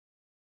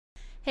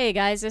Hey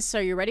guys, so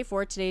you ready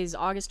for it? Today's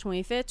August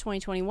 25th,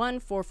 2021,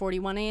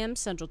 4:41 a.m.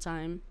 Central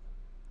Time.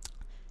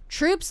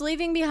 Troops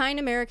leaving behind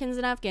Americans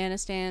in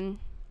Afghanistan.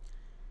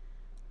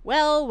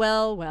 Well.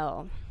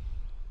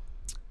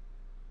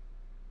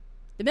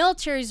 The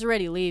military's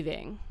already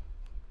leaving.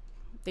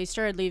 They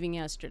started leaving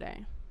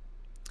yesterday.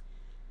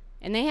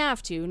 And they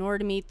have to in order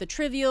to meet the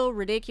trivial,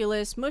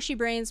 ridiculous, mushy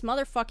brains,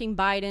 motherfucking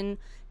Biden,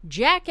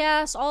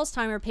 jackass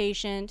Alzheimer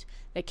patient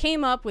that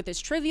came up with this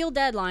trivial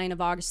deadline of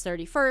August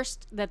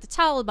 31st that the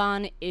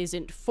Taliban is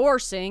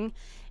enforcing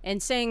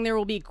and saying there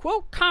will be,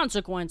 quote,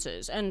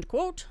 consequences, end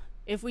quote,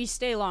 if we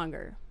stay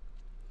longer.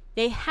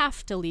 They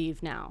have to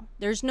leave now.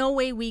 There's no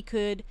way we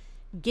could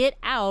get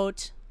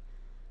out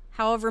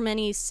however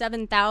many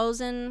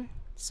 7,000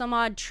 some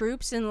odd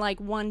troops in like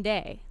one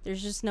day.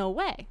 There's just no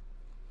way.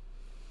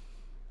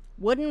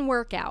 Wouldn't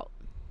work out.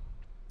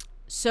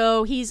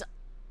 So he's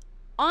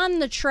on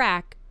the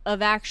track of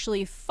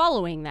actually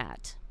following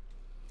that.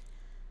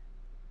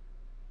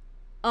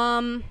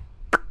 I'll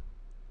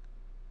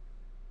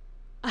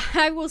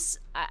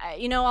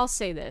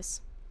say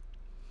this.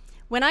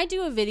 When I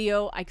do a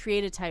video, I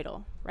create a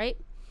title, right?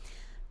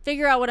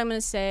 Figure out what I'm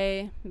going to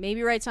say,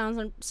 maybe write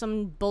down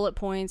some bullet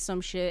points, some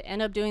shit,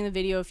 end up doing the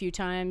video a few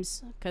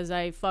times because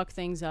I fuck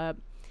things up,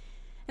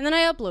 and then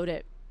I upload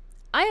it.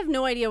 I have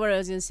no idea what I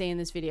was going to say in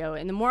this video,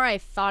 and the more I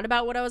thought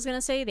about what I was going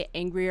to say, the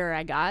angrier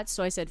I got,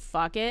 so I said,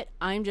 fuck it,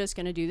 I'm just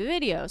going to do the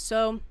video.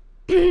 So,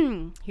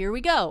 here we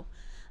go.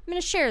 I'm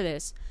going to share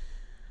this.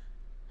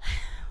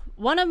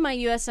 One of my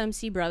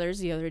USMC brothers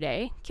the other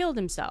day killed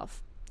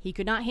himself. He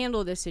could not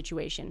handle this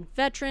situation.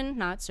 Veteran,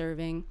 not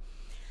serving.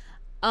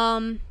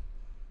 I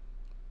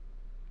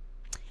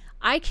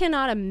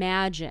cannot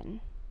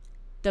imagine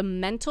the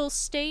mental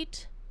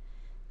state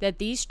that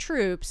these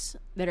troops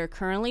that are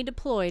currently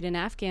deployed in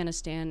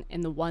Afghanistan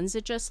and the ones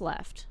that just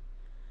left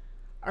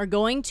are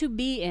going to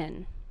be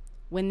in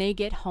when they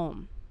get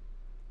home.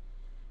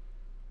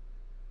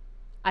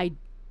 I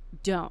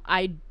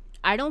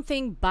don't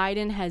think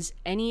Biden has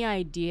any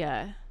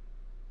idea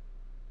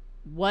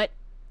what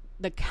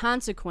the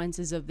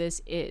consequences of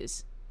this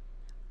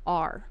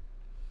are.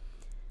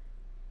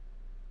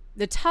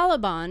 The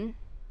Taliban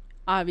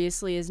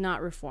obviously is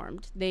not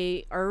reformed.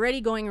 They are already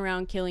going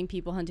around killing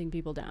people, hunting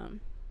people down.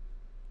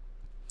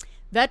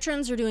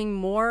 Veterans are doing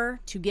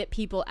more to get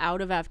people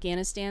out of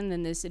Afghanistan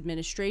than this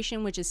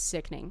administration, which is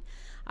sickening.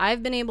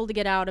 I've been able to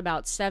get out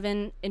about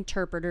 7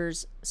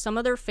 interpreters, some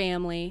of their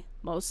family,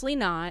 mostly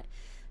not,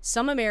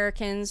 some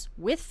Americans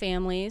with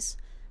families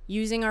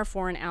using our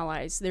foreign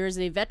allies. There is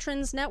a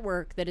veterans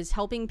network that is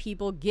helping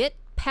people get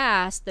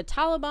past the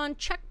Taliban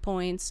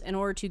checkpoints in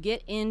order to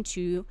get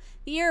into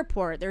the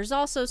airport. There's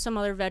also some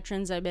other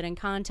veterans I've been in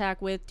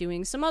contact with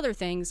doing some other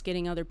things,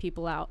 getting other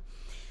people out.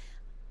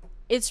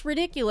 It's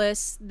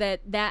ridiculous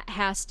that that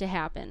has to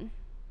happen.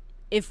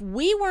 If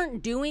we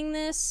weren't doing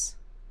this,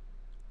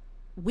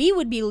 we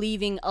would be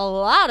leaving a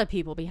lot of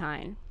people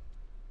behind.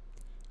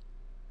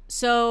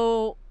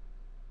 So,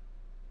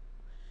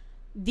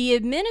 the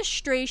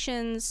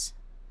administration's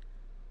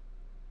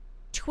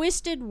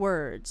twisted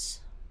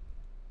words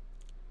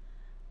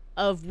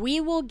of we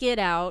will get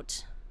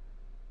out,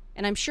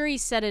 and I'm sure he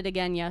said it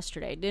again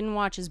yesterday, didn't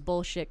watch his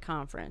bullshit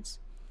conference.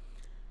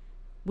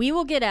 We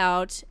will get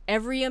out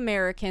every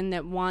American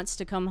that wants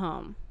to come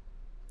home.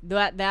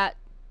 That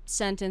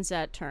sentence,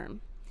 that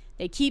term.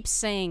 They keep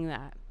saying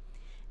that.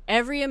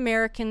 Every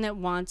American that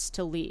wants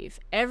to leave.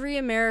 Every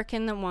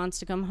American that wants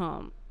to come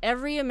home.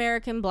 Every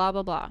American blah,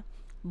 blah, blah.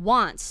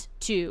 Wants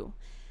to.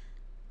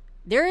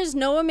 There is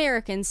no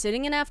American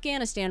sitting in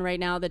Afghanistan right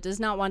now that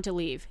does not want to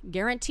leave.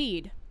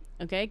 Guaranteed.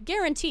 Okay?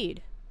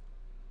 Guaranteed.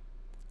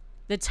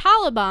 The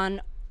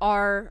Taliban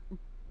are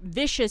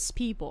vicious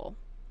people.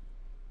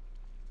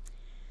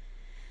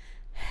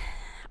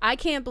 I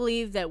can't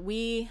believe that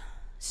we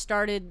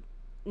started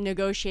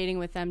negotiating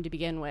with them to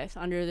begin with.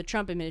 Under the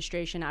Trump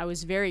administration, I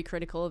was very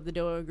critical of the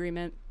Doha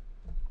Agreement.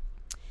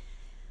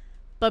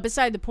 But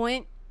beside the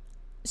point,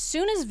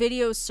 soon as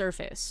videos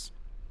surface,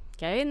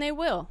 okay, and they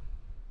will.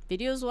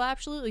 Videos will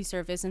absolutely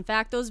surface. In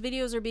fact, those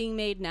videos are being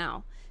made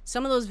now.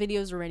 Some of those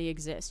videos already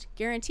exist.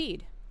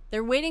 Guaranteed.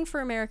 They're waiting for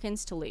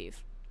Americans to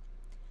leave.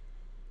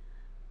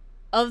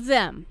 Of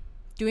them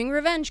doing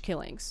revenge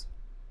killings,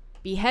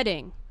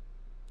 beheading,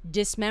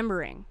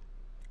 dismembering,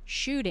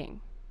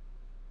 shooting,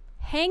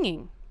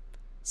 hanging,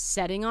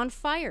 setting on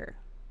fire,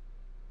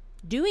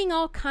 doing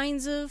all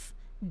kinds of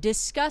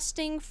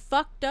disgusting,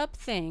 fucked up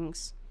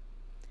things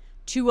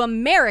to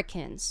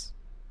Americans,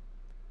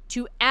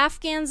 to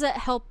Afghans that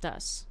helped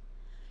us,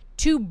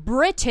 to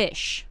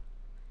British,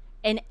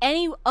 and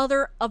any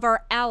other of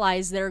our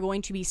allies that are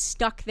going to be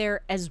stuck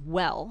there as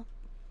well.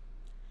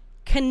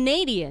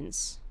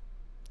 Canadians,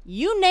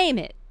 you name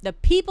it, the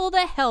people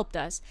that helped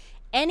us,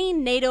 any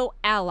NATO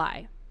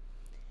ally.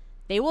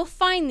 They will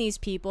find these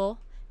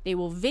people, they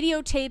will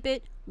videotape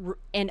it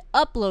and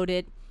upload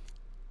it,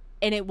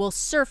 and it will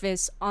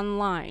surface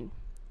online.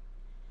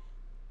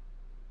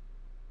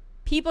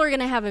 People are going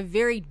to have a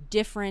very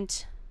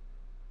different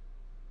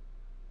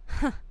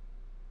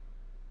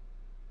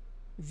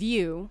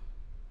view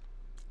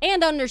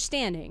and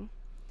understanding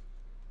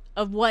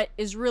of what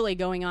is really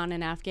going on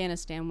in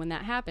Afghanistan when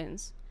that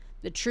happens.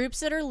 The troops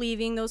that are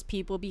leaving those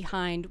people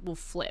behind will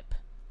flip.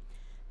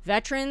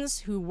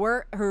 Veterans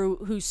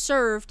who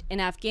served in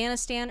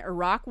Afghanistan,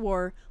 Iraq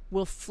War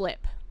will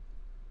flip.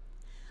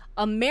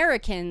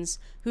 Americans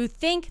who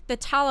think the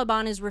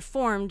Taliban is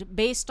reformed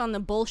based on the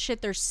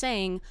bullshit they're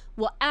saying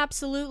will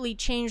absolutely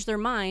change their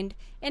mind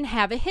and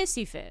have a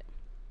hissy fit.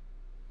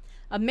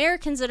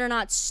 Americans that are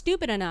not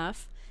stupid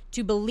enough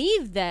to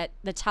believe that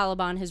the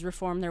Taliban has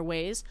reformed their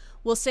ways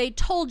will say,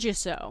 "Told you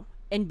so,"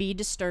 and be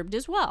disturbed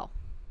as well.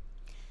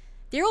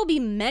 There will be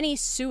many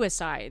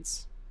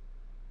suicides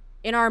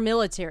in our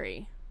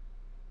military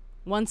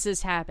once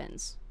this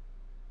happens.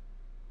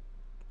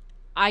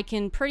 I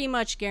can pretty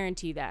much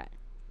guarantee that.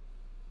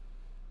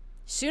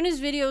 Soon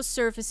as videos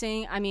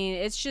surfacing, I mean,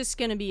 it's just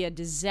going to be a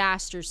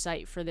disaster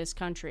site for this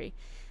country.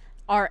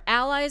 Our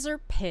allies are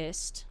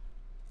pissed.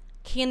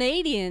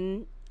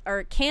 Canada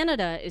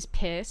is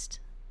pissed.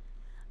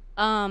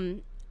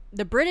 The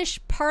British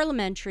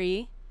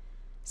parliamentary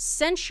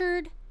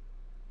censured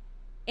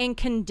and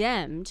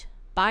condemned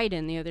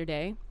Biden the other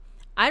day.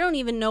 I don't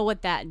even know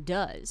what that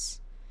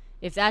does.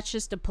 If that's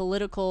just a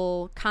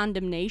political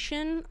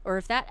condemnation or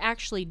if that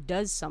actually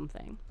does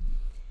something.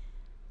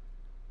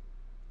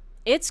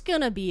 It's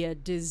gonna be a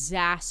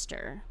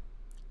disaster.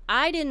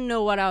 I didn't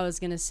know what I was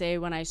gonna say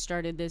when I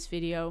started this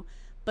video,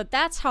 but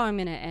that's how I'm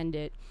gonna end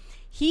it.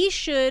 He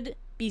should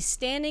be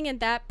standing at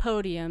that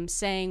podium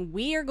saying,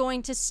 "We are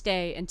going to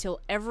stay until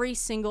every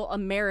single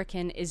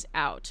American is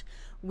out.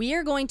 We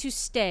are going to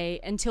stay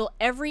until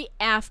every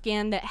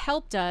Afghan that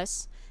helped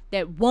us,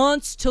 that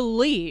wants to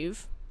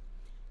leave,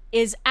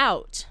 is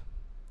out.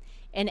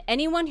 And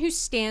anyone who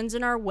stands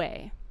in our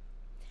way,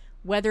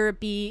 whether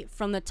it be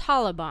from the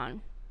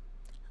Taliban,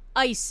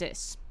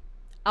 ISIS,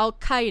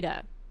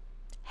 Al-Qaeda,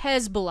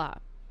 Hezbollah,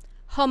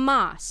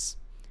 Hamas,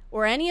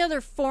 or any other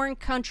foreign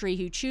country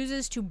who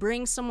chooses to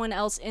bring someone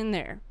else in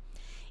there,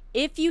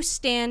 if you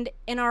stand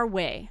in our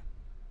way,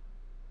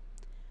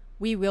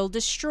 we will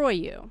destroy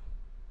you."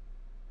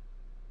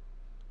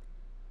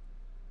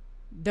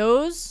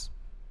 Those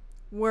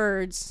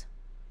words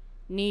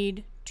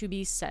need to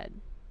be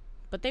said,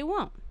 but they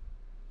won't.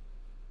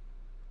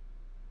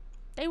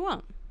 They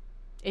won't.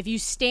 If you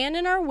stand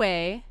in our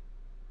way,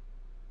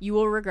 you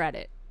will regret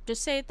it.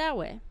 Just say it that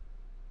way.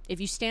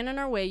 If you stand in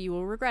our way, you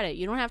will regret it.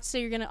 You don't have to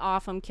say you're going to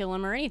off them, kill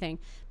them, or anything.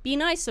 Be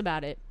nice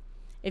about it.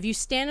 If you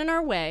stand in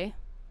our way,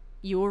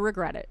 you will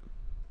regret it.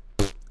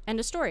 End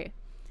of story.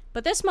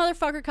 But this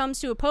motherfucker comes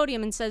to a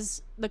podium and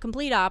says the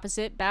complete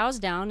opposite, bows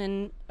down,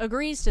 and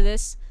agrees to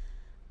this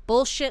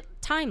bullshit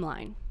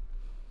timeline.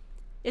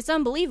 It's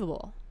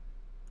unbelievable.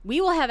 We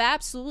will have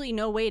absolutely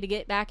no way to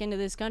get back into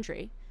this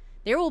country.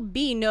 There will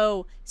be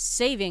no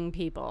saving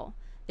people.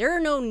 There are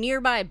no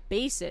nearby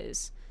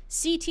bases.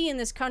 CT in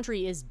this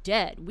country is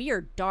dead. We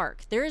are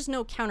dark. There is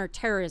no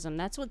counterterrorism.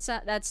 That's what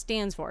that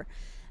stands for.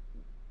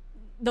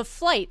 The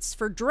flights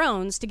for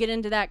drones to get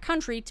into that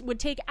country would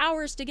take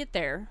hours to get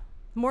there.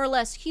 More or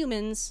less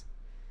humans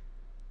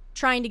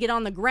trying to get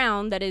on the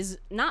ground that is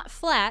not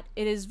flat.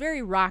 It is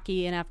very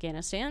rocky in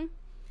Afghanistan.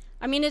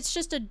 I mean, it's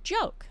just a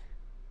joke.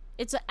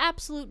 It's an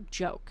absolute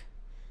joke.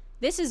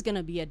 This is going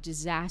to be a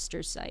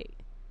disaster site.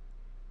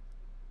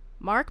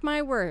 Mark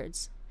my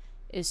words.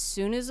 As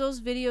soon as those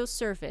videos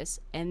surface,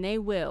 and they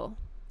will,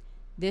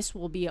 this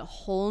will be a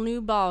whole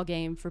new ball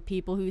game for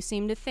people who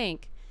seem to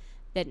think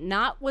that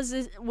was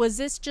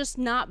this just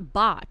not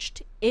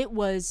botched. It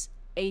was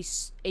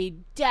a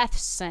death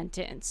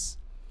sentence.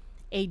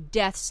 A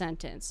death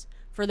sentence.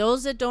 For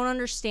those that don't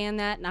understand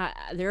that,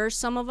 there are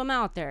some of them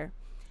out there.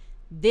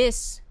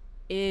 This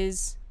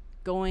is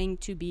going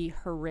to be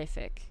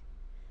horrific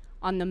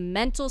on the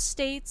mental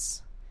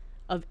states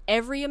of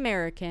every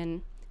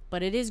American,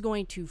 but it is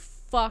going to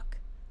fuck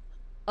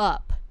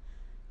up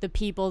the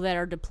people that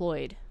are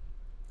deployed.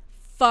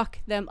 Fuck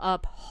them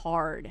up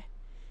hard.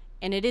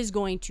 And it is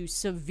going to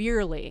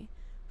severely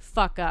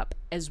fuck up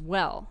as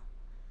well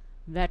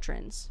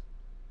veterans.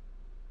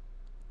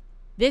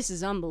 This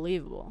is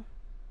unbelievable.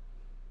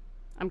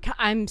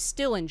 I'm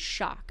still in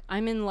shock.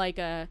 I'm in like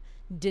a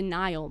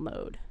denial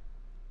mode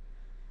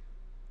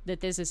that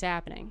this is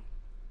happening.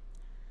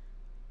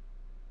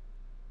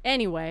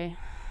 Anyway,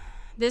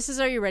 this is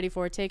Are You Ready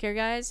For It? Take care,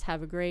 guys.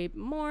 Have a great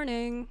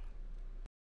morning.